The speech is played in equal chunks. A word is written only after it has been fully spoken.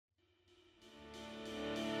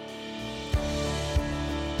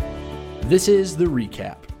This is The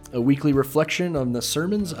Recap, a weekly reflection on the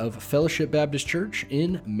sermons of Fellowship Baptist Church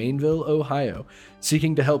in Mainville, Ohio,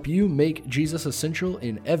 seeking to help you make Jesus essential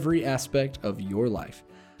in every aspect of your life.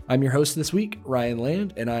 I'm your host this week, Ryan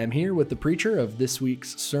Land, and I am here with the preacher of this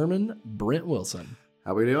week's sermon, Brent Wilson.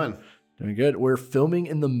 How we doing? Doing good. We're filming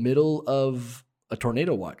in the middle of a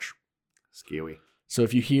tornado watch. Skewy. So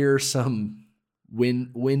if you hear some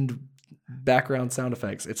wind background sound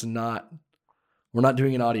effects, we're not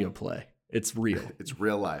doing an audio play. It's real. It's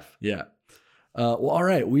real life. Yeah. Well, all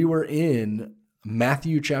right. We were in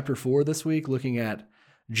Matthew chapter 4 this week, looking at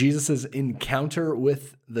Jesus's encounter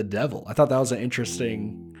with the devil. I thought that was an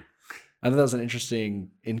interesting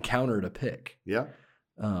encounter to pick. Yeah.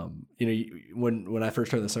 When I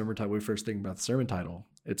first heard the sermon title, we first think about the sermon title.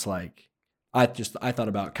 It's like I thought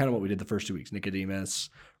about kind of what we did the first 2 weeks: Nicodemus,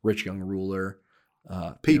 rich young ruler,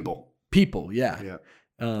 people. Yeah. Yeah.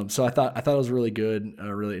 So I thought it was really good,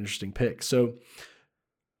 a really interesting pick. So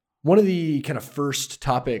one of the kind of first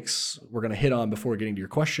topics we're going to hit on before getting to your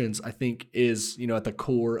questions, I think, is, at the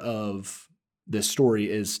core of this story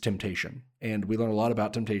is temptation. And we learn a lot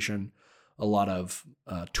about temptation, a lot of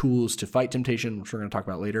tools to fight temptation, which we're going to talk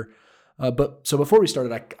about later. But before we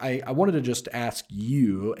started, I wanted to just ask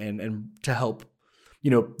you and to help,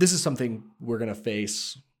 this is something we're going to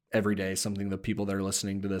face every day, something the people that are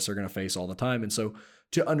listening to this are going to face all the time. And so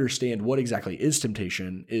to understand what exactly is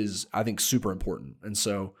temptation is, I think, super important. And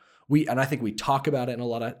so I think we talk about it in a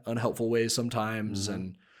lot of unhelpful ways sometimes. Mm-hmm.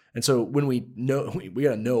 And so when we know, we got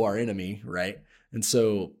to know our enemy, right? And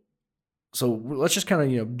so let's just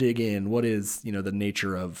kind of, dig in. What is, the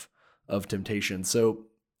nature of temptation? So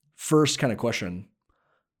first kind of question,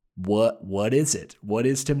 what is it? What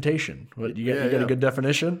is temptation? You got a good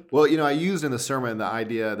definition? Well, I used in the sermon the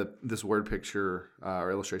idea that this word picture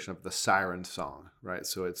or illustration of the siren song, right?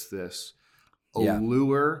 So it's this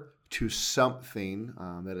allure to something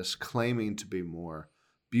that is claiming to be more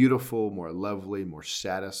beautiful, more lovely, more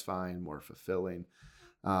satisfying, more fulfilling.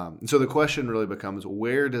 So the question really becomes,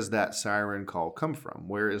 where does that siren call come from?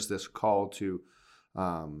 Where is this call to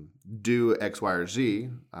do X, Y, or Z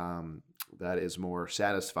that is more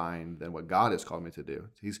satisfying than what God has called me to do?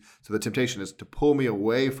 So the temptation is to pull me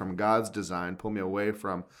away from God's design, pull me away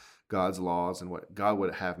from God's laws and what God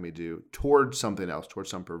would have me do towards something else, towards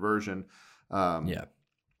some perversion. And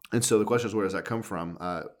so the question is, where does that come from?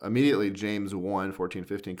 Immediately, James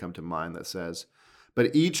 1:14-15 come to mind that says,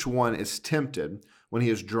 "But each one is tempted when he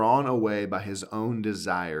is drawn away by his own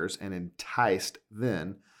desires and enticed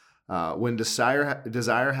then. When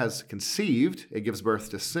desire has conceived, it gives birth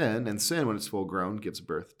to sin, and sin, when it's full grown, gives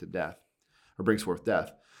birth to death, or brings forth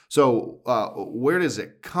death." So where does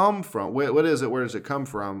it come from? What is it? Where does it come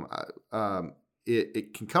from?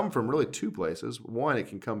 It can come from really two places. One, it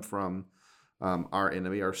can come from our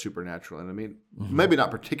enemy, our supernatural enemy. Mm-hmm. Maybe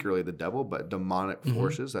not particularly the devil, but demonic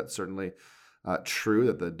forces. Mm-hmm. That's certainly true,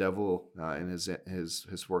 that the devil and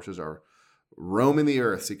his forces are roaming the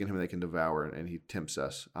earth, seeking whom they can devour, and he tempts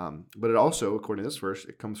us. But it also, according to this verse,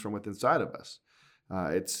 it comes from within inside of us.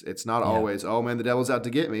 It's not always, oh man, the devil's out to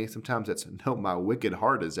get me. Sometimes it's, no, my wicked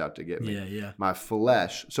heart is out to get me. Yeah. My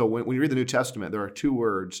flesh. So when you read the New Testament, there are two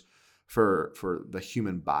words for the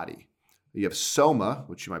human body. You have soma,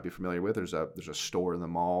 which you might be familiar with. There's a store in the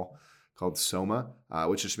mall called Soma,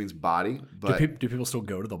 which just means body. But do people still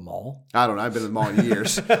go to the mall? I don't know. I've been in the mall in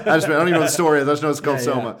years. I don't even know what the store is. I just know it's called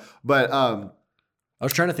Soma. But I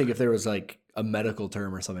was trying to think if there was like a medical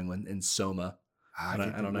term or something in Soma. I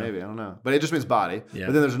don't know. Maybe, I don't know. But it just means body. Yeah.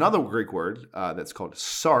 But then there's another Greek word that's called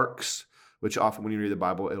sarx, which often when you read the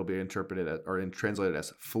Bible, it'll be interpreted or translated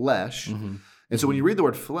as flesh. Mm-hmm. And so when you read the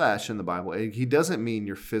word flesh in the Bible, he doesn't mean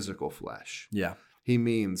your physical flesh. Yeah. He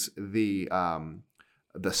means the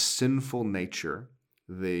sinful nature,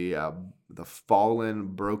 the fallen,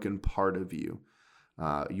 broken part of you,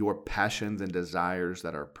 your passions and desires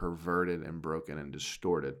that are perverted and broken and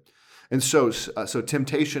distorted. And so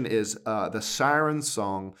temptation is the siren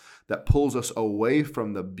song that pulls us away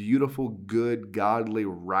from the beautiful, good, godly,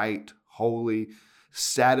 right, holy,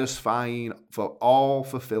 satisfying, all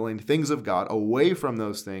fulfilling things of God, away from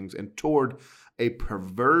those things and toward a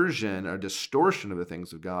perversion or distortion of the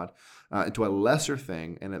things of God into a lesser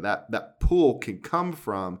thing. And that pull can come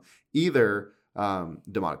from either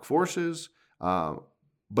demonic forces,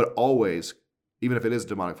 but always, even if it is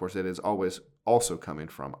demonic force, it is always also coming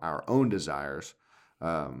from our own desires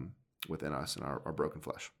within us and our broken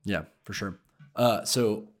flesh. Yeah, for sure.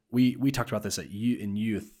 So we talked about this in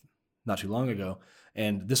youth not too long ago,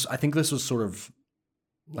 and I think this was sort of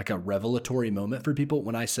like a revelatory moment for people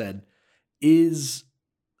when I said, "Is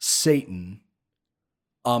Satan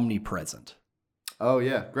omnipresent?" Oh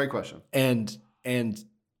yeah, great question. And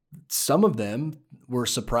some of them were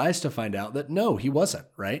surprised to find out that no, he wasn't,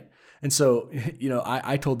 right? And so,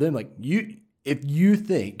 I told them, like, if you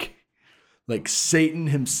think like Satan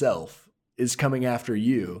himself is coming after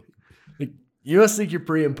you, like, you must think you're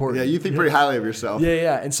pretty important. Yeah, you think pretty highly of yourself.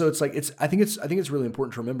 Yeah. And so it's like I think it's really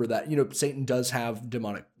important to remember that, Satan does have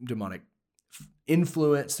demonic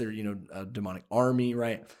influence. They're, a demonic army,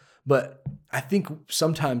 right? But I think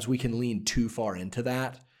sometimes we can lean too far into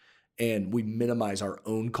that and we minimize our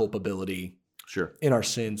own culpability in our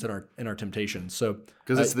sins and our temptations. So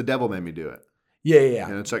because it's the devil made me do it. Yeah.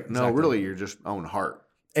 And it's like, no, really, your just own heart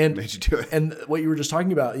and made you do it. And what you were just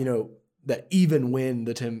talking about, that even when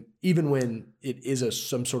it is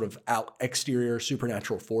some sort of exterior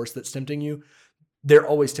supernatural force that's tempting you, they're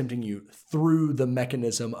always tempting you through the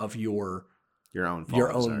mechanism of your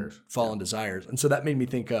own fallen desires. And so that made me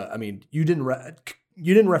think, you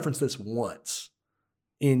didn't reference this once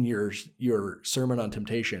in your sermon on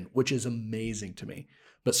temptation, which is amazing to me,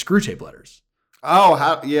 but Screwtape Letters.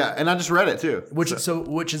 Oh, yeah. And I just read it too.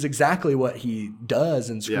 Which is exactly what he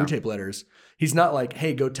does in Screwtape Letters. He's not like,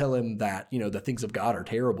 hey, go tell him that, the things of God are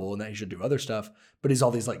terrible and that he should do other stuff. But he's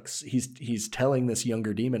all these like, he's telling this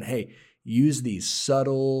younger demon, hey, use these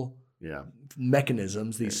subtle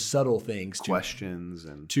mechanisms, these subtle things, questions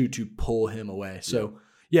to pull him away. So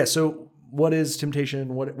so what is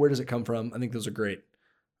temptation? Where does it come from? I think those are great.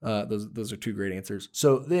 Those are two great answers.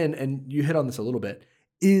 So then, and you hit on this a little bit,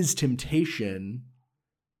 is temptation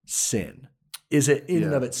sin? Is it in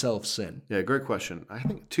and of itself sin? Yeah, great question. I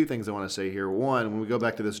think two things I want to say here. One, when we go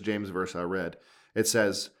back to this James verse I read, it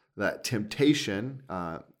says that temptation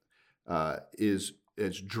is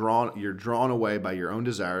drawn. You're drawn away by your own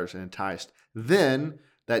desires and enticed. Then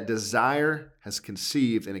that desire has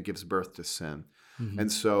conceived and it gives birth to sin. Mm-hmm.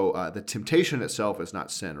 And so the temptation itself is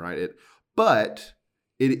not sin, right? But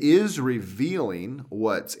it is revealing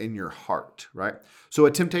what's in your heart, right? So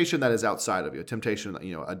a temptation that is outside of you, a temptation,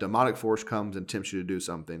 a demonic force comes and tempts you to do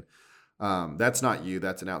something. That's not you,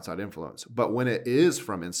 that's an outside influence. But when it is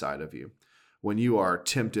from inside of you, when you are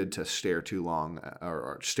tempted to stare too long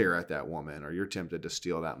or stare at that woman, or you're tempted to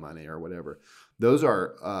steal that money or whatever, those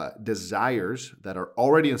are desires that are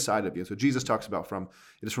already inside of you. So Jesus talks about it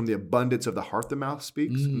is from the abundance of the heart the mouth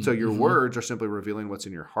speaks. Mm-hmm. And so your words are simply revealing what's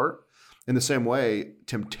in your heart. In the same way,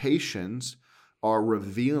 temptations are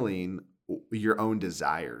revealing your own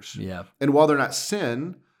desires. Yeah. And while they're not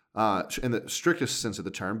sin, in the strictest sense of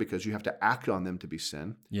the term, because you have to act on them to be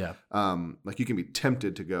sin. Yeah. Like you can be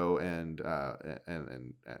tempted to go and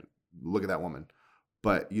look at that woman,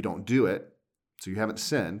 but you don't do it, so you haven't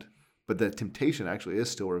sinned. But the temptation actually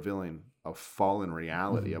is still revealing a fallen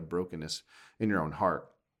reality, a brokenness in your own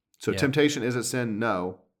heart. So temptation, is it sin?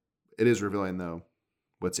 No. It is revealing, though,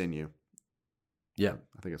 what's in you. Yeah.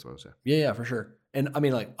 I think that's what I would say. Yeah, for sure. And I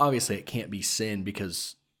mean, like, obviously it can't be sin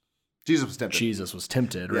because Jesus was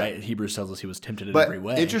tempted. Right? Hebrews tells us he was tempted in every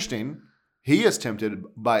way. Interesting. He is tempted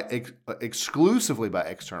exclusively by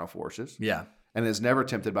external forces. Yeah. And is never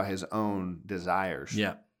tempted by his own desires.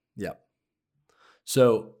 Yeah. Yeah.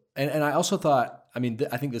 So, and I also thought, I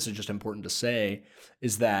think this is just important to say,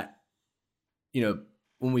 is that,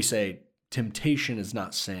 when we say temptation is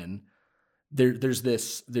not sin, there's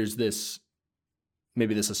this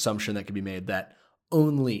maybe this assumption that could be made that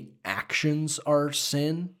only actions are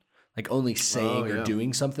sin, like only saying or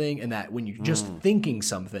doing something, and that when you're just thinking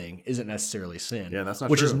something isn't necessarily sin. Yeah, that's not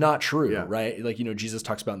which true. is not true, right? Like, Jesus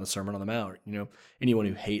talks about in the Sermon on the Mount, anyone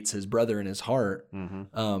who hates his brother in his heart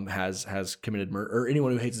has committed murder, or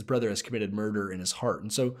anyone who hates his brother has committed murder in his heart.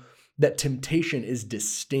 And so that temptation is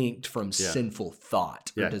distinct from sinful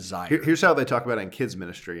thought or desire. Here's how they talk about it in kids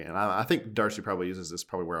ministry, and I think Darcy probably uses this,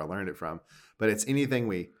 probably where I learned it from, but it's anything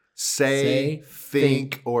we say,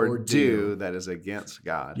 think, or do that is against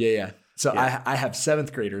God. Yeah. So I have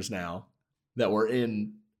 7th graders now that were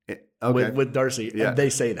in with Darcy, and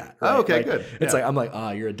they say that. Right? Oh, okay, good. It's like, I'm like,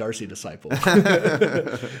 you're a Darcy disciple.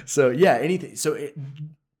 So anything. So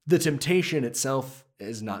the temptation itself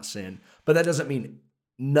is not sin, but that doesn't mean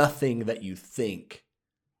nothing that you think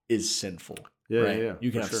is sinful. Right? Yeah.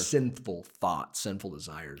 You can have sinful thoughts, sinful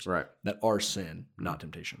desires that are sin, not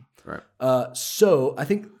temptation. Right. So I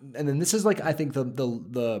think, and then this is like, I think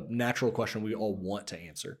the natural question we all want to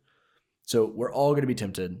answer. So we're all going to be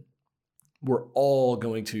tempted. We're all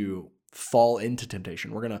going to fall into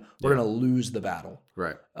temptation. We're gonna lose the battle.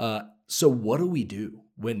 Right. So what do we do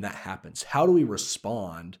when that happens? How do we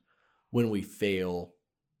respond when we fail?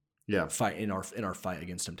 Fight in our fight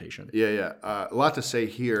against temptation. A lot to say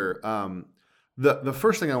here. The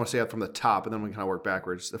first thing I want to say from the top, and then we can kind of work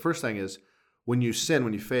backwards. The first thing is, when you sin,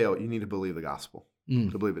 when you fail, you need to believe the gospel.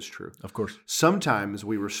 to believe it's true. Of course. Sometimes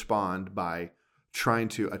we respond by trying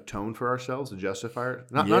to atone for ourselves and justify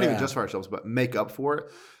it. Not even justify ourselves, but make up for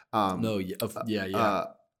it.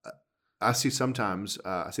 I see sometimes,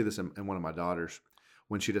 I see this in one of my daughters.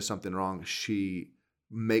 When she does something wrong, she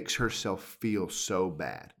makes herself feel so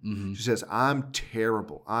bad. Mm-hmm. She says, I'm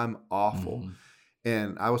terrible. I'm awful. Mm-hmm.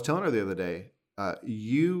 And I was telling her the other day,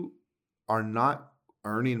 you are not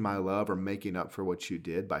earning my love or making up for what you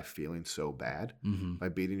did by feeling so bad, by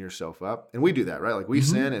beating yourself up. And we do that, right? Like we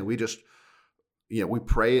sin and we just, we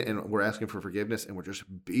pray and we're asking for forgiveness and we're just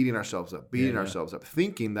beating ourselves up,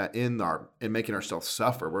 thinking that in making ourselves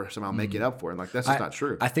suffer, we're somehow making up for it. And like, that's just not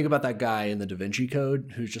true. I think about that guy in the Da Vinci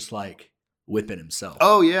Code who's just like whipping himself.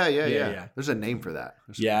 Oh, yeah. There's a name for that.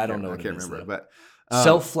 I don't know. I can't remember, but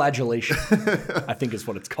self-flagellation, I think is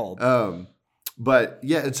what it's called. But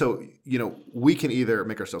yeah, and so, we can either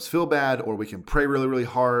make ourselves feel bad or we can pray really, really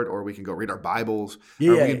hard or we can go read our Bibles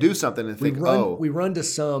or we can do something and think, we run to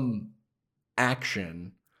some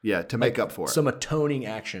action. Yeah, to make up for it. Some atoning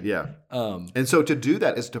action. Yeah. And so to do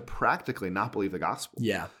that is to practically not believe the gospel.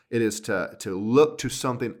 Yeah. It is to look to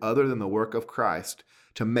something other than the work of Christ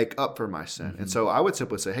to make up for my sin. And so I would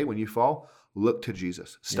simply say, hey, when you fall, look to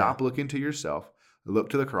Jesus. Stop looking to yourself. Look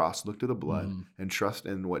to the cross, look to the blood, and trust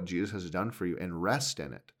in what Jesus has done for you and rest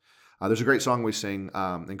in it. There's a great song we sing,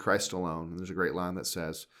 In Christ Alone. And there's a great line that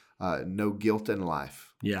says, no guilt in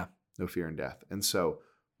life. Yeah. No fear in death. And so,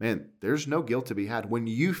 man, there's no guilt to be had. When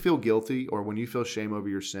you feel guilty or when you feel shame over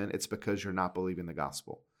your sin, it's because you're not believing the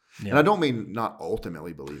gospel. Yeah. And I don't mean not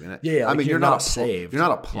ultimately believing it. Yeah, I mean, you're not saved. You're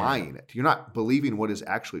not applying it. You're not believing what is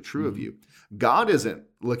actually true of you. God isn't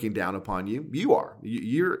looking down upon you. You are.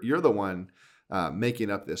 You're the one making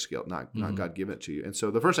up this guilt, not God giving it to you. And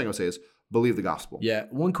so the first thing I would say is believe the gospel. Yeah.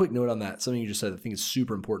 One quick note on that. Something you just said I think is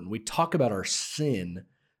super important. We talk about our sin,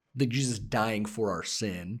 like Jesus dying for our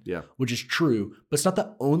sin, which is true, but it's not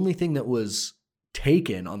the only thing that was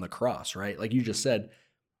taken on the cross, right? Like you just said,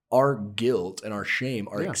 our guilt and our shame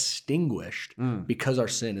are extinguished because our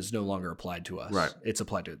sin is no longer applied to us. Right. It's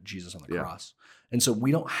applied to Jesus on the cross. And so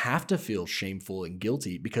we don't have to feel shameful and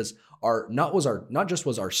guilty because not just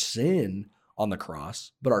was our sin on the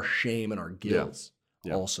cross, but our shame and our guilt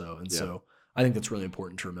also. And so I think that's really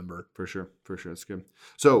important to remember. For sure. It's good.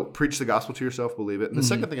 So preach the gospel to yourself, believe it. And the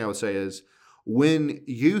second thing I would say is when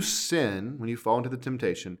you sin, when you fall into the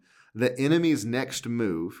temptation, the enemy's next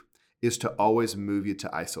move is to always move you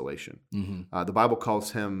to isolation. The Bible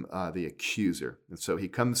calls him the accuser. And so he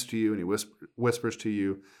comes to you and he whispers to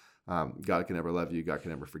you, God can never love you. God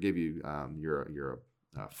can never forgive you. You're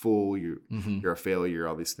a fool. You're a failure,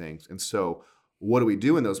 all these things. And so what do we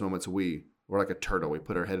do in those moments? We're like a turtle. We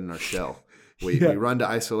put our head in our shell. We run to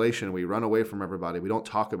isolation. We run away from everybody. We don't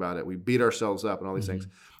talk about it. We beat ourselves up and all these things.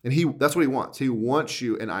 And that's what he wants. He wants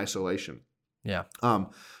you in isolation. Yeah.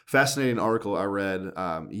 Fascinating article I read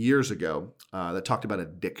years ago that talked about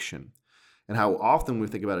addiction and how often we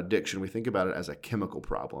think about addiction, we think about it as a chemical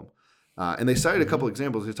problem. And they cited a couple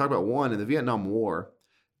examples. They talked about one in the Vietnam War,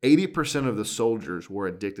 80% of the soldiers were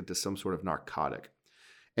addicted to some sort of narcotic.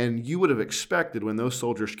 And you would have expected when those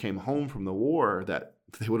soldiers came home from the war that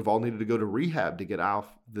they would have all needed to go to rehab to get off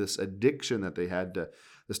this addiction that they had to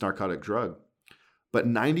this narcotic drug. But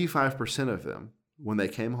 95% of them, when they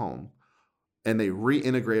came home and they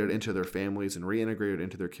reintegrated into their families and reintegrated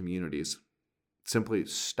into their communities, simply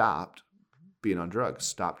stopped being on drugs,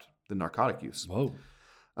 stopped the narcotic use. Whoa.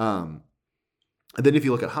 And then if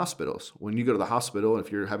you look at hospitals, when you go to the hospital,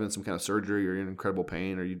 if you're having some kind of surgery or you're in incredible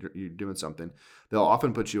pain or you're doing something, they'll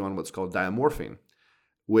often put you on what's called diamorphine,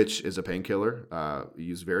 which is a painkiller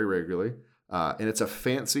used very regularly. And it's a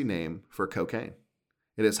fancy name for cocaine.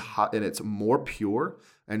 It is hot and it's more pure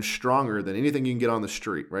and stronger than anything you can get on the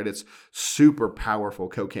street, right? It's super powerful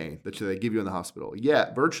cocaine that they give you in the hospital.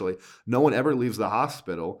 Yet, virtually, no one ever leaves the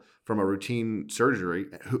hospital from a routine surgery,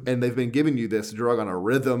 and they've been giving you this drug on a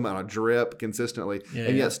rhythm, on a drip consistently,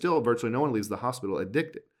 and yet still virtually no one leaves the hospital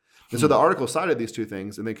addicted. And so the article cited these two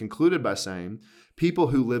things, and they concluded by saying people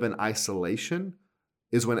who live in isolation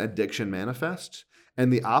is when addiction manifests,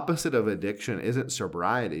 and the opposite of addiction isn't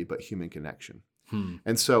sobriety, but human connection.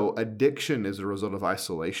 And so addiction is a result of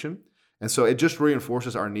isolation. And so it just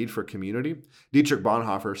reinforces our need for community. Dietrich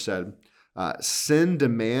Bonhoeffer said, sin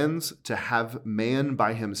demands to have man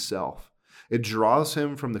by himself. It draws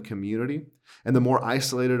him from the community. And the more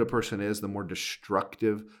isolated a person is, the more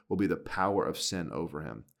destructive will be the power of sin over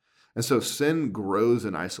him. And so sin grows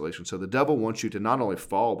in isolation. So the devil wants you to not only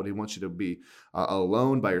fall, but he wants you to be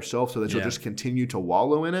alone by yourself so that you'll just continue to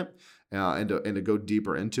wallow in it. And to go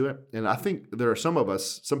deeper into it. And I think there are some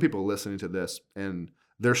people listening to this, and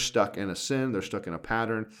they're stuck in a sin, they're stuck in a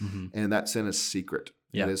pattern, Mm-hmm. and that sin is secret.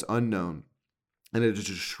 Yeah. It is unknown. And it is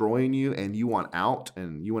destroying you, and you want out,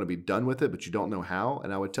 and you want to be done with it, but you don't know how.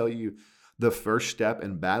 And I would tell you the first step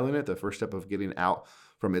in battling it, the first step of getting out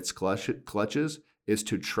from its clutches is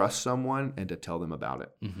to trust someone and to tell them about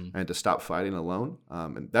it, Mm-hmm. and to stop fighting alone.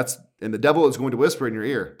 And the devil is going to whisper in your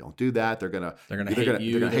ear, "Don't do that. They're gonna hate you.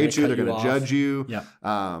 They're gonna hate you. They're cut gonna off. judge you. Yeah.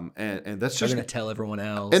 And that's They're just going to tell everyone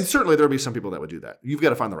else. and certainly there'll be some people that would do that. You've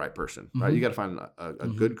got to find the right person, right? Mhm. You got to find a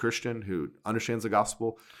Mhm. good Christian who understands the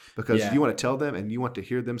gospel, because Yeah. you want to tell them and you want to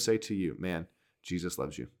hear them say to you, "Man, Jesus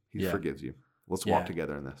loves you. He Yeah. forgives you. Let's Yeah. walk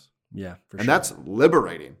together in this." Yeah, for And sure. that's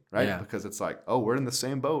liberating, right? Yeah. Because it's like, oh, we're in the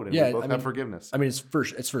same boat and Yeah, we both I have mean, forgiveness. I mean, it's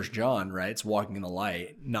First John, right? It's walking in the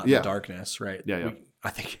light, not in Yeah. the darkness, right? Yeah.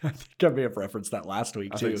 I think I may have referenced that last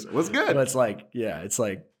week I too. think so. What's good? But it's like, yeah, it's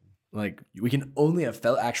like we can only have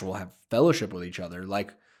have fellowship with each other,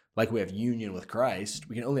 like we have union with Christ.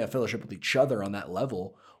 We can only have fellowship with each other on that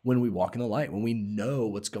level when we walk in the light, when we know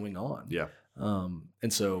what's going on. Yeah.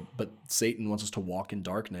 And so, but Satan wants us to walk in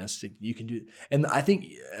darkness. You can do, and I think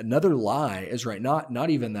another lie is right. Not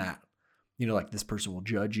even that, like this person will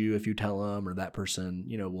judge you if you tell them, or that person,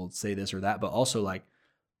 will say this or that, but also like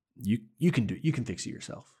you can fix it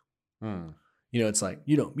yourself. It's like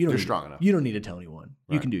you don't You're need, strong enough. You don't need to tell anyone.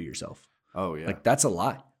 You Right. can do it yourself. Oh, yeah. Like that's a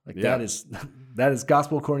lie. Like Yeah. that is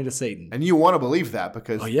gospel according to Satan. And you want to believe that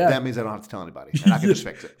because Oh, yeah. that means I don't have to tell anybody and I can just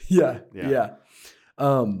fix it. Yeah. Yeah.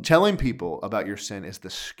 Telling people about your sin is the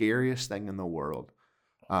scariest thing in the world,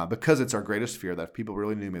 because it's our greatest fear that if people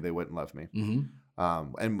really knew me, they wouldn't love me.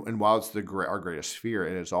 Mm-hmm. And while it's our greatest fear,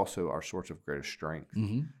 it is also our source of greatest strength.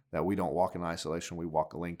 Mm-hmm. That we don't walk in isolation. We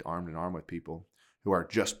walk linked arm in arm with people who are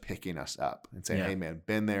just picking us up and saying, Yeah. "Hey, man,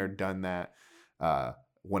 been there, done that.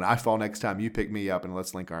 When I fall next time, you pick me up and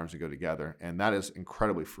let's link arms and go together." And that is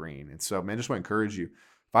incredibly freeing. And so, man, just want to encourage you,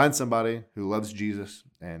 find somebody who loves Jesus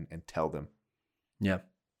and tell them. Yeah,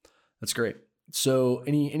 that's great. So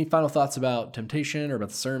any final thoughts about temptation or about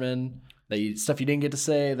the sermon, stuff you didn't get to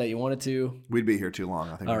say that you wanted to? We'd be here too long.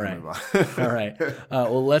 I think. All we right. can move on. All right.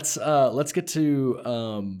 Well, let's get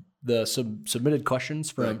to the submitted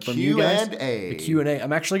questions from you guys. The Q&A. I'm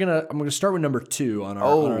gonna start with number 2 on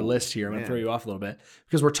our list here. I'm gonna throw you off a little bit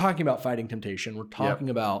because we're talking about fighting temptation. We're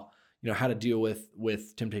talking about how to deal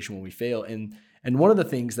with temptation when we fail. And one of the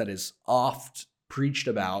things that is oft preached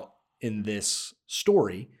about in this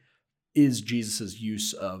story is Jesus's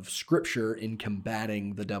use of scripture in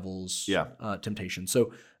combating the devil's temptation.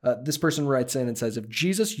 So this person writes in and says, if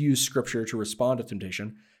Jesus used scripture to respond to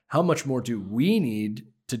temptation, how much more do we need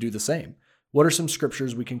to do the same? What are some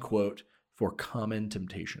scriptures we can quote for common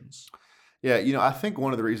temptations? Yeah, I think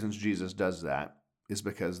one of the reasons Jesus does that is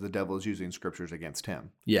because the devil is using scriptures against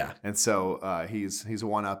him. Yeah. And so he's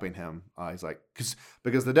one-upping him. He's like,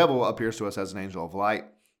 because the devil appears to us as an angel of light.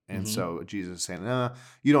 And so Jesus is saying, no,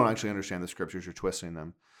 you don't actually understand the scriptures, you're twisting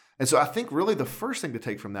them. And so I think really the first thing to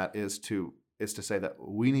take from that is to say that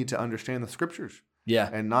we need to understand the scriptures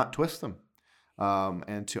and not twist them,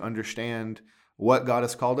 and to understand what God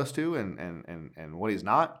has called us to and what he's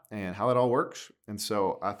not and how it all works. And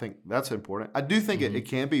so I think that's important. I do think it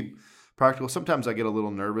can be practical. Sometimes I get a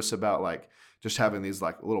little nervous about like just having these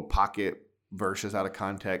like little pocket verses out of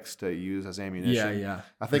context to use as ammunition. Yeah,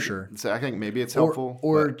 I think for sure. So I think maybe it's helpful.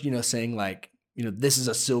 Or saying like, this is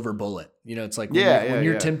a silver bullet. It's like when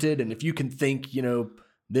you're tempted, and if you can think,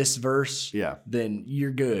 this verse, then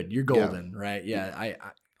you're good. You're golden, right? Yeah. I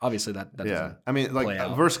obviously that doesn't. I mean, like play a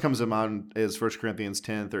out. verse comes to mind is 1 Corinthians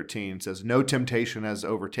 10:13 says, "No temptation has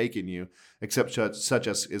overtaken you except such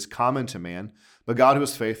as is common to man, but God who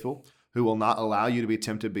is faithful, who will not allow you to be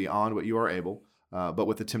tempted beyond what you are able, but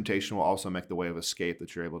with the temptation will also make the way of escape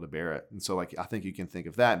that you're able to bear it." And so like, I think you can think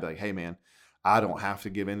of that and be like, hey man, I don't have to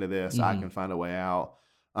give into this. I can find a way out.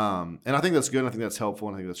 And I think that's good. And I think that's helpful.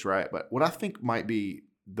 And I think that's right. But what I think might be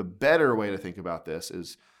the better way to think about this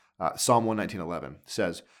is Psalm 119:11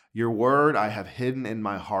 says, "Your word I have hidden in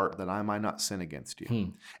my heart that I might not sin against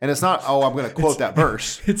you." And it's not, I'm going to quote that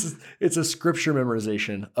verse. It's a scripture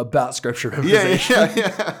memorization about scripture memorization.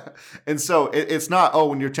 Yeah. And so it's not,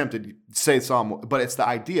 when you're tempted, say Psalm, but it's the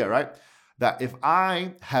idea, right? That if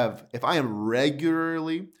I am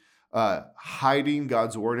regularly hiding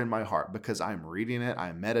God's word in my heart because I'm reading it,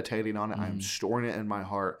 I'm meditating on it, I'm storing it in my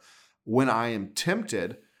heart, when I am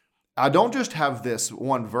tempted, I don't just have this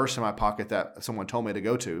one verse in my pocket that someone told me to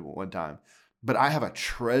go to one time, but I have a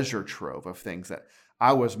treasure trove of things that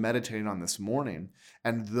I was meditating on this morning,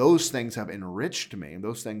 and those things have enriched me.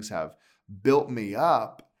 Those things have built me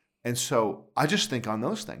up. And so I just think on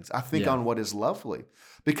those things. I think on what is lovely,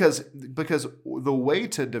 because the way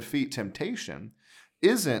to defeat temptation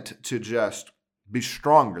isn't to just be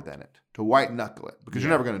stronger than it, to white knuckle it, because Yeah.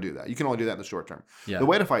 you're never going to do that. You can only do that in the short term. Yeah. The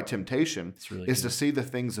way to fight temptation really is good. to see the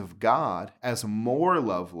things of God as more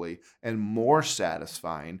lovely and more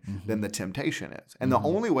satisfying than the temptation is. And the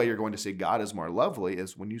only way you're going to see God as more lovely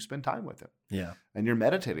is when you spend time with him Yeah. and you're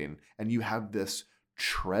meditating and you have this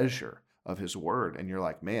treasure of his word. And you're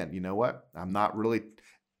like, man, you know what? I'm not really.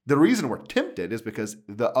 The reason we're tempted is because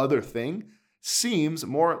the other thing seems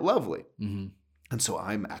more lovely. Mm-hmm. And so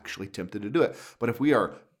I'm actually tempted to do it. But if we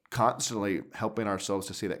are constantly helping ourselves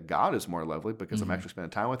to see that God is more lovely because I'm actually spending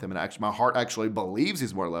time with him and actually my heart actually believes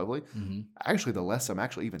he's more lovely, actually the less I'm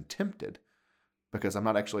actually even tempted because I'm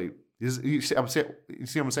not actually, you see what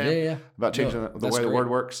I'm saying? Yeah. About changing the way the word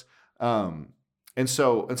works. And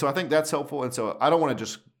so I think that's helpful. And so I don't want to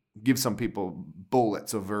just give some people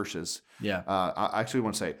bullets of verses. Yeah. I actually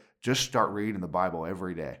want to say, just start reading the Bible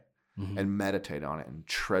every day. And meditate on it and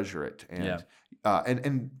treasure it. And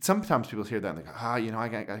and sometimes people hear that and they go,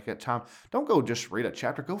 I got time. Don't go just read a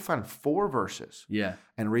chapter. Go find 4 verses. Yeah.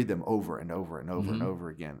 And read them over and over and over and over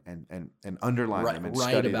again and underline them and write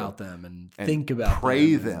study about them and think about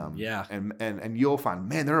pray them. them. Yeah. And you'll find,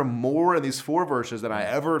 man, there are more in these 4 verses than I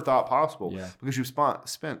ever thought possible because you've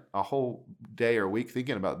spent a whole day or week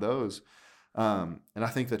thinking about those. And I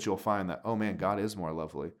think that you'll find that, oh man, God is more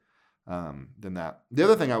lovely than that. The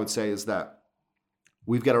other thing I would say is that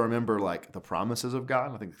we've got to remember like the promises of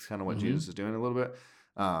God. I think that's kind of what Jesus is doing a little bit.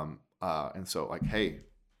 And so like, hey,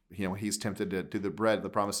 when he's tempted to do the bread, the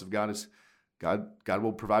promise of God is God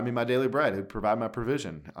will provide me my daily bread. He'll provide my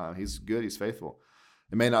provision. He's good. He's faithful.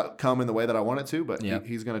 It may not come in the way that I want it to, but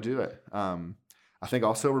he's going to do it. I think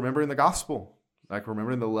also remembering the gospel, like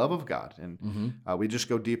remembering the love of God. And we just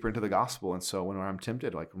go deeper into the gospel. And so when I'm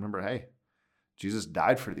tempted, like remember, hey, Jesus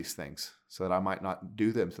died for these things so that I might not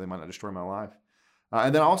do them, so they might not destroy my life.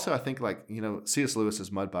 And then also I think like, C.S.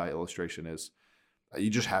 Lewis's mud pie illustration is you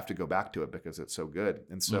just have to go back to it because it's so good.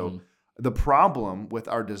 And so the problem with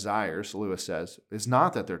our desires, Lewis says, is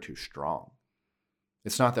not that they're too strong.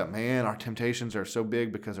 It's not that, man, our temptations are so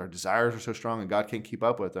big because our desires are so strong and God can't keep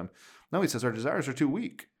up with them. No, he says our desires are too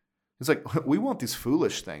weak. It's like, we want these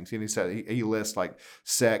foolish things. And he said, he lists like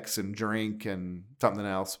sex and drink and something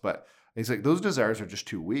else, but he's like, those desires are just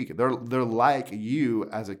too weak. They're like you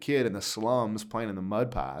as a kid in the slums playing in the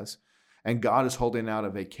mud pies, and God is holding out a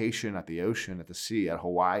vacation at the ocean, at the sea, at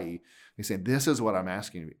Hawaii. He's saying, this is what I'm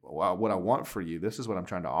asking you, what I want for you. This is what I'm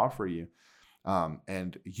trying to offer you.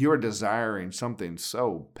 And you're desiring something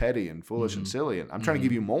so petty and foolish and silly, and I'm trying to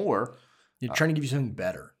give you more. You're trying to give you something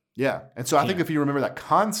better. Yeah. And so I think if you remember that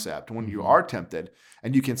concept when you are tempted,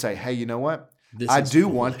 and you can say, hey, you know what? I do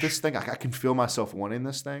want this thing. I can feel myself wanting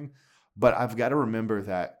this thing. But I've got to remember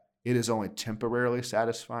that it is only temporarily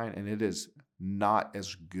satisfying, and it is not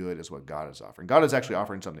as good as what God is offering. God is actually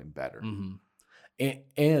offering something better.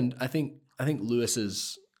 And I think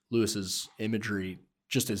Lewis's imagery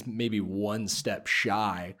just is maybe one step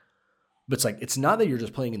shy. But it's like, it's not that you're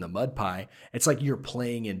just playing in the mud pie. It's like you're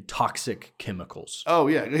playing in toxic chemicals. Oh,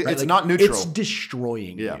 yeah. It's like, not neutral. It's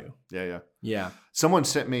destroying you. Yeah. Someone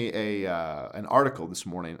sent me an article this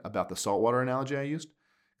morning about the saltwater analogy I used.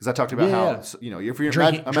 Because I talked about how, if you're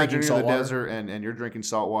imagine you're in the desert and you're drinking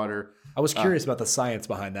salt water. I was curious about the science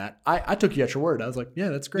behind that. I took you at your word. I was like, yeah,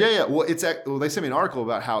 that's great. Yeah. Well, they sent me an article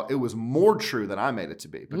about how it was more true than I made it to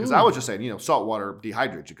be. Because I was just saying, salt water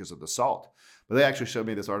dehydrates you because of the salt. But they actually showed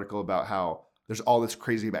me this article about how there's all this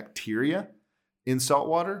crazy bacteria in salt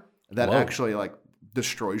water that actually like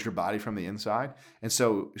destroys your body from the inside. And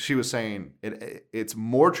so she was saying it's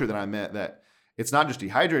more true than I meant, that it's not just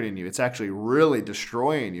dehydrating you, it's actually really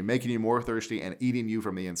destroying you, making you more thirsty and eating you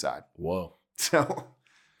from the inside. Whoa. So,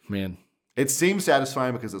 man, it seems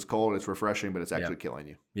satisfying because it's cold, it's refreshing, but it's actually killing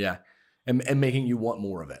you. Yeah. And making you want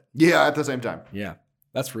more of it. Yeah, at the same time. Yeah.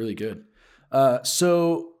 That's really good.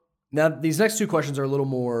 So now these next 2 questions are a little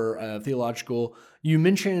more theological. You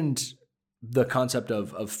mentioned the concept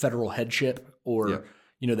of federal headship, or,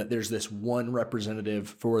 that there's this one representative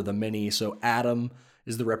for the many. So Adam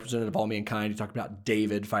is the representative of all mankind. You talked about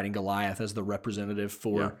David fighting Goliath as the representative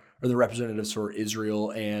or the representatives for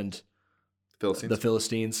Israel and the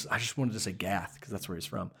Philistines. I just wanted to say Gath because that's where he's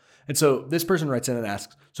from. And so this person writes in and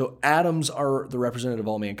asks, so Adam's are the representative of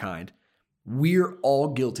all mankind. We're all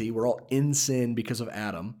guilty. We're all in sin because of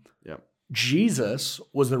Adam. Yep. Jesus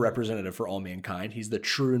was the representative for all mankind. He's the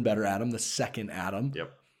true and better Adam, the second Adam.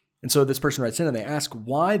 Yep. And so this person writes in and they ask,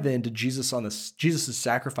 why then did Jesus'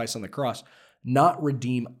 sacrifice on the cross not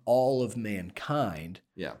redeem all of mankind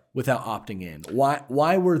Yeah. without opting in?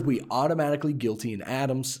 Why were we automatically guilty in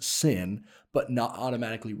Adam's sin, but not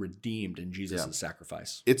automatically redeemed in Jesus'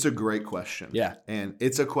 sacrifice? It's a great question. Yeah. And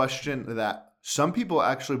it's a question that some people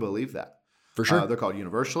actually believe that. For sure. They're called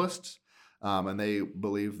universalists, and they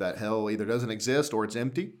believe that hell either doesn't exist or it's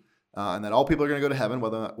empty, and that all people are going to go to heaven,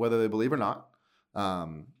 whether they believe or not.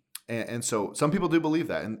 And so some people do believe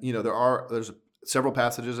that. And, there's several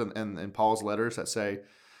passages in Paul's letters that say,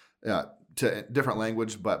 to different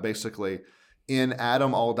language, but basically, in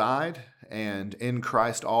Adam all died, and in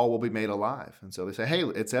Christ all will be made alive. And so they say, hey,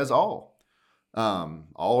 it says all.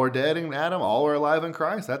 All are dead in Adam, all are alive in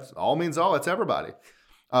Christ. That's all means all. It's everybody.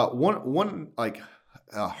 One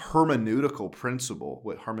hermeneutical principle,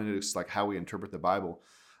 what hermeneutics, like how we interpret the Bible,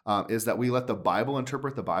 is that we let the Bible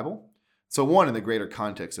interpret the Bible. So one, in the greater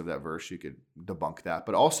context of that verse, you could debunk that,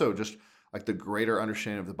 but also just like the greater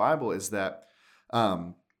understanding of the Bible is that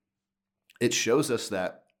it shows us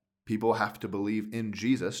that people have to believe in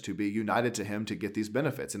Jesus to be united to him to get these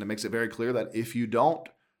benefits. And it makes it very clear that if you don't,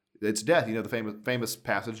 it's death. The famous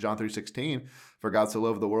passage, John 3:16, for God so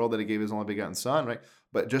loved the world that he gave his only begotten son, right?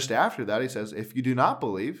 But just after that, he says, if you do not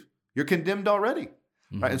believe, you're condemned already,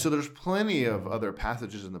 right? And so there's plenty of other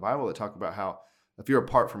passages in the Bible that talk about how if you're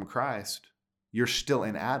apart from Christ, you're still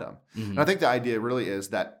in Adam. And I think the idea really is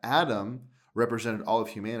that Adam represented all of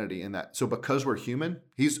humanity in that. So because we're human,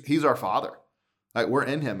 he's our father. Like we're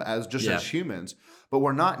in him as humans, but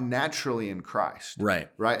we're not naturally in Christ. Right.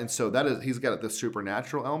 And so he's got the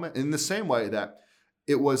supernatural element in the same way that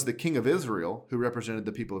it was the king of Israel who represented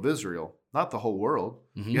the people of Israel, not the whole world.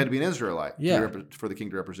 You had to be an Israelite for the king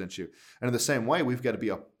to represent you. And in the same way, we've got to be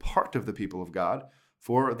a part of the people of God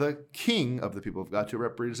for the king of the people of God to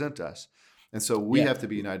represent us. And so we have to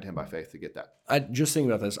be united to him by faith to get that. I just think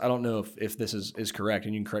about this. I don't know if this is correct,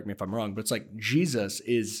 and you can correct me if I'm wrong, but it's like Jesus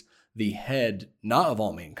is the head, not of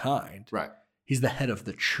all mankind. Right. He's the head of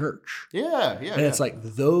the church. Yeah. And it's like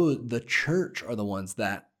the church are the ones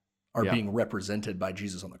that are being represented by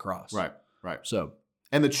Jesus on the cross. Right. So,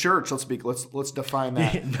 and the church, let's define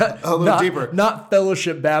that a little deeper. Not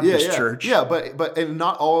Fellowship Baptist Church. Yeah, but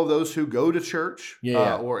not all of those who go to church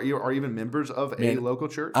or are even members of a local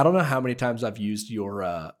church. I don't know how many times I've used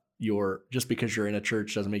your just because you're in a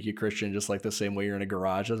church doesn't make you a Christian, just like the same way you're in a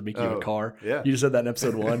garage doesn't make you a car. Yeah. You just said that in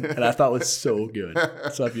episode 1, and I thought it was so good.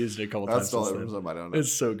 So I've used it a couple times. That's all from somebody. I don't know.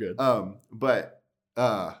 It's so good. But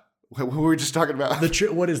what were we just talking about?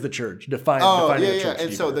 What is the church? Define the church.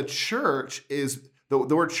 And so the church is the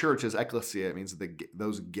word church is ecclesia. It means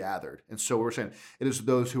those gathered. And so we're saying it is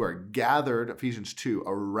those who are gathered, Ephesians 2,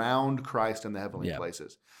 around Christ in the heavenly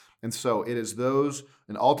places. And so it is those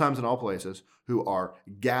in all times and all places who are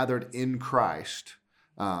gathered in Christ.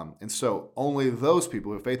 And so only those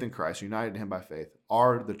people who have faith in Christ, united to him by faith,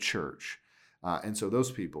 are the church. And so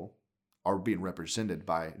those people are being represented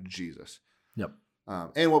by Jesus. Yep.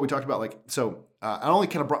 And what we talked about, I only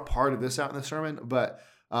kind of brought part of this out in the sermon, but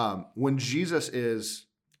when Jesus is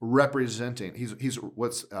representing, he's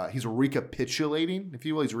recapitulating, if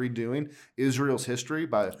you will, he's redoing Israel's history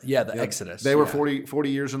by the Exodus. They were 40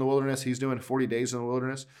 years in the wilderness. He's doing 40 days in the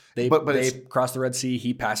wilderness. They cross the Red Sea.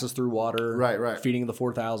 He passes through water. Right. Feeding the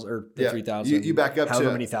 4,000 or the 3,000. You back up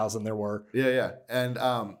however many thousand there were. Yeah. And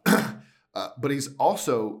but he's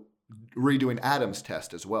also redoing Adam's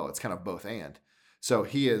test as well. It's kind of both and. So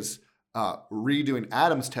he is redoing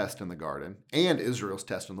Adam's test in the garden and Israel's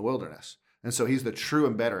test in the wilderness. And so he's the true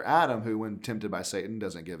and better Adam who, when tempted by Satan,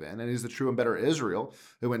 doesn't give in. And he's the true and better Israel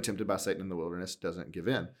who, when tempted by Satan in the wilderness, doesn't give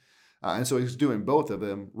in. And so he's doing both of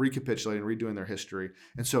them, recapitulating, redoing their history.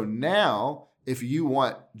 And so now, if you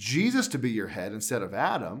want Jesus to be your head instead of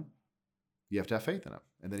Adam, you have to have faith in him.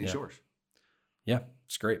 And then he's yours. Yeah,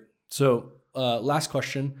 it's great. So last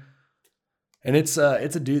question. And it's a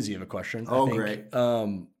doozy of a question. I think. Great.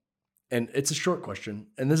 And it's a short question.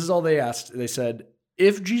 And this is all they asked. They said,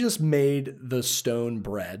 if Jesus made the stone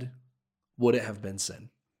bread, would it have been sin?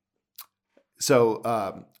 So,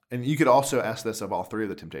 and you could also ask this of all three of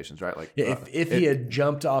the temptations, right? Like, if he had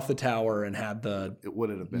jumped off the tower and had the would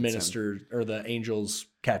it have been minister sin? Or the angels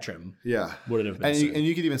catch him? Yeah, would it have been and sin? And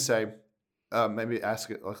you could even say, maybe ask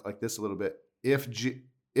it like this a little bit: if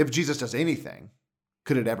Jesus does anything,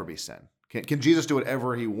 could it ever be sin? Can Jesus do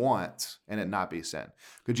whatever he wants and it not be sin?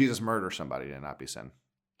 Could Jesus murder somebody and it not be sin?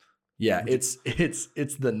 Yeah, it's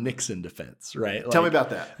the Nixon defense, right? Tell me about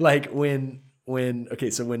that. Like when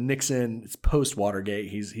Nixon, it's post Watergate,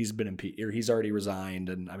 he's been impeached, or he's already resigned,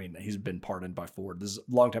 and I mean he's been pardoned by Ford. This is a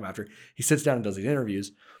long time after. He sits down and does these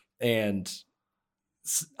interviews, and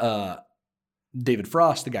David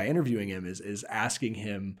Frost, the guy interviewing him, is asking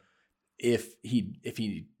him if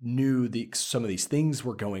he knew some of these things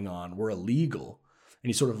were going on were illegal, and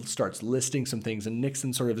he sort of starts listing some things, and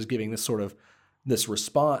Nixon sort of is giving this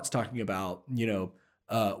response talking about,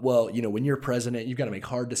 when you're president, you've got to make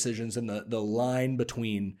hard decisions, and the line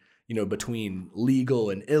between legal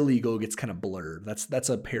and illegal gets kind of blurred. That's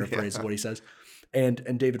a paraphrase of what he says.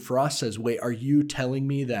 And David Frost says, wait, are you telling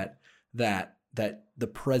me that the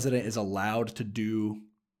president is allowed to do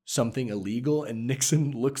something illegal? And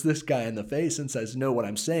Nixon looks this guy in the face and says, no, what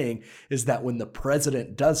I'm saying is that when the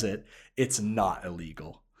president does it, it's not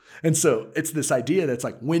illegal. And so it's this idea that's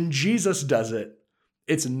like, when Jesus does it,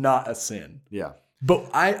 it's not a sin. Yeah.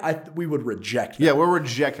 But we would reject that. Yeah, we're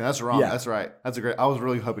rejecting. That's wrong. Yeah. That's right. That's a great. I was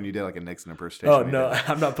really hoping you did like a Nixon impersonation. Oh, no,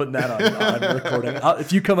 I'm not putting that on recording.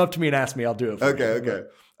 If you come up to me and ask me, I'll do it for you. Okay.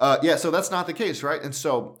 So that's not the case, right? And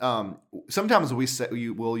so sometimes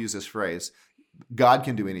we'll use this phrase, God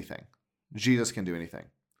can do anything. Jesus can do anything.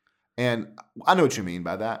 And I know what you mean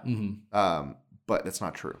by that, but that's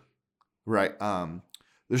not true, right?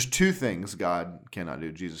 There's two things God cannot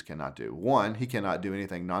do, Jesus cannot do. One, he cannot do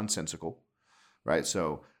anything nonsensical. Right,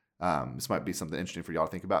 so this might be something interesting for y'all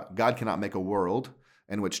to think about. God cannot make a world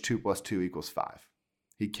in which 2 + 2 = 5.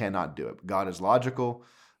 He cannot do it. God is logical.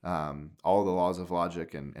 All the laws of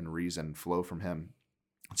logic and reason flow from him.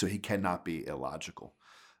 So he cannot be illogical.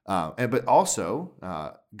 But also,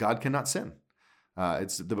 God cannot sin.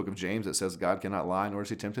 It's the book of James that says God cannot lie, nor is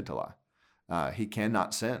he tempted to lie. He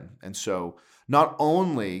cannot sin. And so not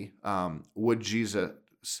only would Jesus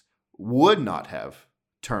would not have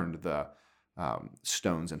turned the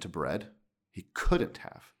stones into bread, he couldn't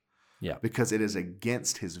have. Yeah. Because it is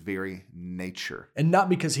against his very nature. And not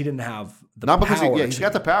because he didn't have the power. Not because he's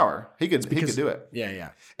got the power. He could do it. Yeah.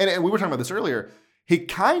 And we were talking about this earlier. He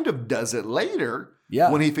kind of does it later.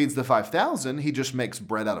 Yeah. When he feeds the 5,000, he just makes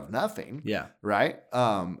bread out of nothing. Yeah. Right?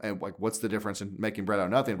 And like, what's the difference in making bread out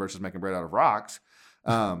of nothing versus making bread out of rocks?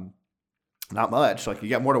 Not much. Like, you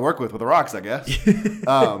got more to work with the rocks, I guess.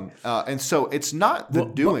 And so it's not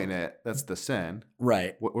doing it that's the sin.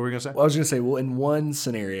 Right. What were we going to say? Well, I was going to say, in one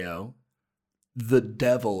scenario, the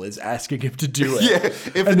devil is asking him to do it. Yeah.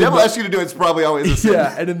 If the devil asks you to do it, it's probably always a sin.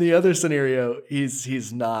 Yeah. And in the other scenario,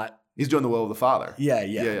 he's not. He's doing the will of the Father.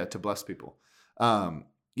 Yeah. To bless people. And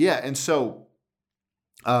so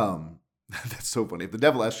that's so funny. If the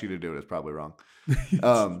devil asks you to do it, it's probably wrong.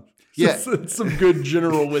 It's some good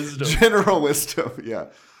general wisdom. Yeah.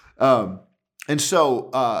 And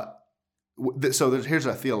so, here's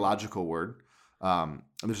a theological word. And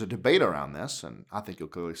there's a debate around this, and I think you'll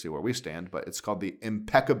clearly see where we stand, but it's called the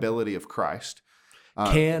impeccability of Christ.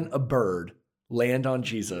 Can a bird land on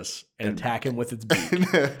Jesus and attack him with its beak?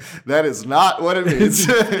 That is not what it means.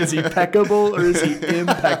 Is he peccable or is he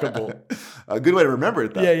impeccable? A good way to remember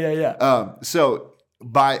it, though. Yeah. So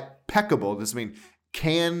by peccable, does it mean,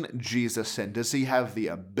 can Jesus sin? Does he have the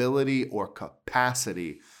ability or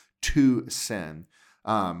capacity to sin?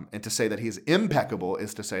 And to say that he's impeccable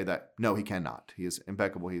is to say that, no, he cannot. He is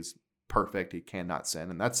impeccable. He's perfect. He cannot sin.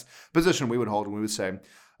 And that's a position we would hold when we would say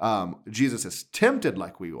Jesus is tempted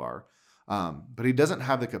like we are, but he doesn't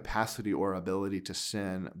have the capacity or ability to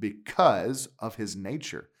sin because of his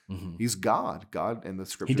nature. Mm-hmm. He's God in the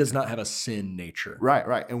scripture. He does not have a sin nature.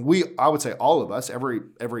 Right. And I would say all of us,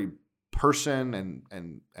 every person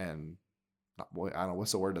and I don't know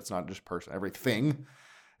what's the word that's not just person, everything,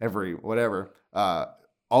 every whatever,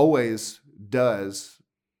 always does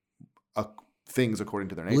things according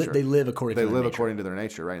to their nature. They live according to their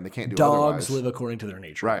nature, right? And they can't do Dogs otherwise. live according to their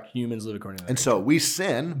nature. Right. Humans live according to their nature. And so we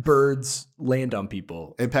sin. Birds land on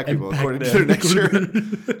people. Impeccable according to their nature.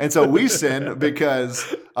 And so we sin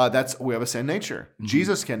because we have a sin nature. Mm-hmm.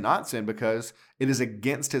 Jesus cannot sin because it is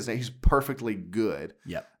against his nature. He's perfectly good.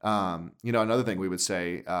 Yep. Another thing we would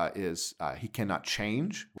say is he cannot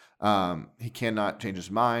change. He cannot change his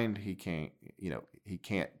mind. He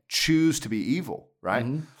can't choose to be evil, right?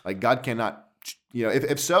 Mm-hmm. Like God cannot.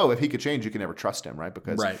 If he could change, you can never trust him, right?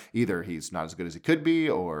 Because either he's not as good as he could be,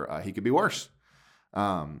 or he could be worse.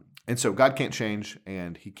 And so God can't change,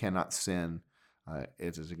 and he cannot sin.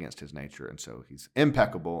 It is against his nature, and so he's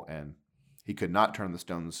impeccable, and he could not turn the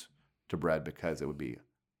stones to bread because it would be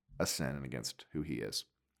a sin and against who he is.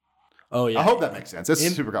 Oh yeah, I hope that makes sense. It's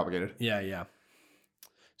super complicated. Yeah.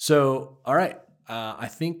 So, all right, I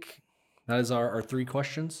think that is our 3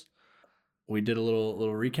 questions. We did a little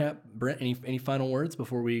recap. Brent, any final words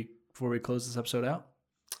before we close this episode out?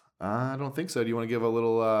 I don't think so. Do you want to give a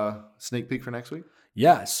little sneak peek for next week?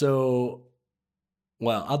 Yeah. So,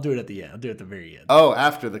 well, I'll do it at the end. I'll do it at the very end. Oh,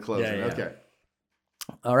 after the closing. Yeah. Okay.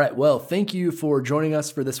 All right. Well, thank you for joining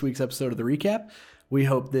us for this week's episode of The Recap. We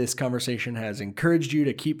hope this conversation has encouraged you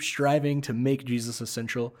to keep striving to make Jesus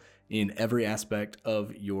essential in every aspect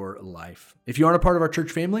of your life. If you aren't a part of our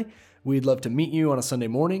church family, we'd love to meet you on a Sunday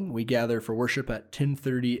morning. We gather for worship at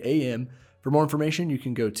 10:30 a.m. For more information, you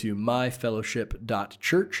can go to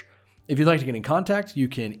myfellowship.church. If you'd like to get in contact, you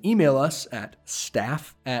can email us at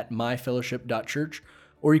staff@myfellowship.church,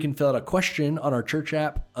 or you can fill out a question on our church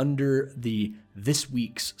app under the This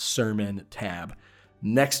Week's Sermon tab.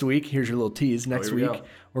 Next week, here's your little tease. Next week,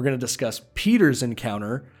 we're going to discuss Peter's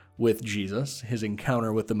encounter with Jesus, his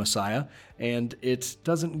encounter with the Messiah, and it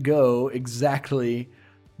doesn't go exactly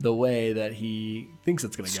the way that he thinks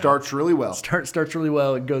it's going to go. Starts really well. Starts really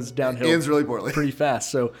well. It goes downhill. Ends really poorly. Pretty fast.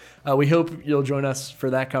 So we hope you'll join us for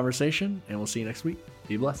that conversation, and we'll see you next week.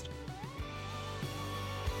 Be blessed.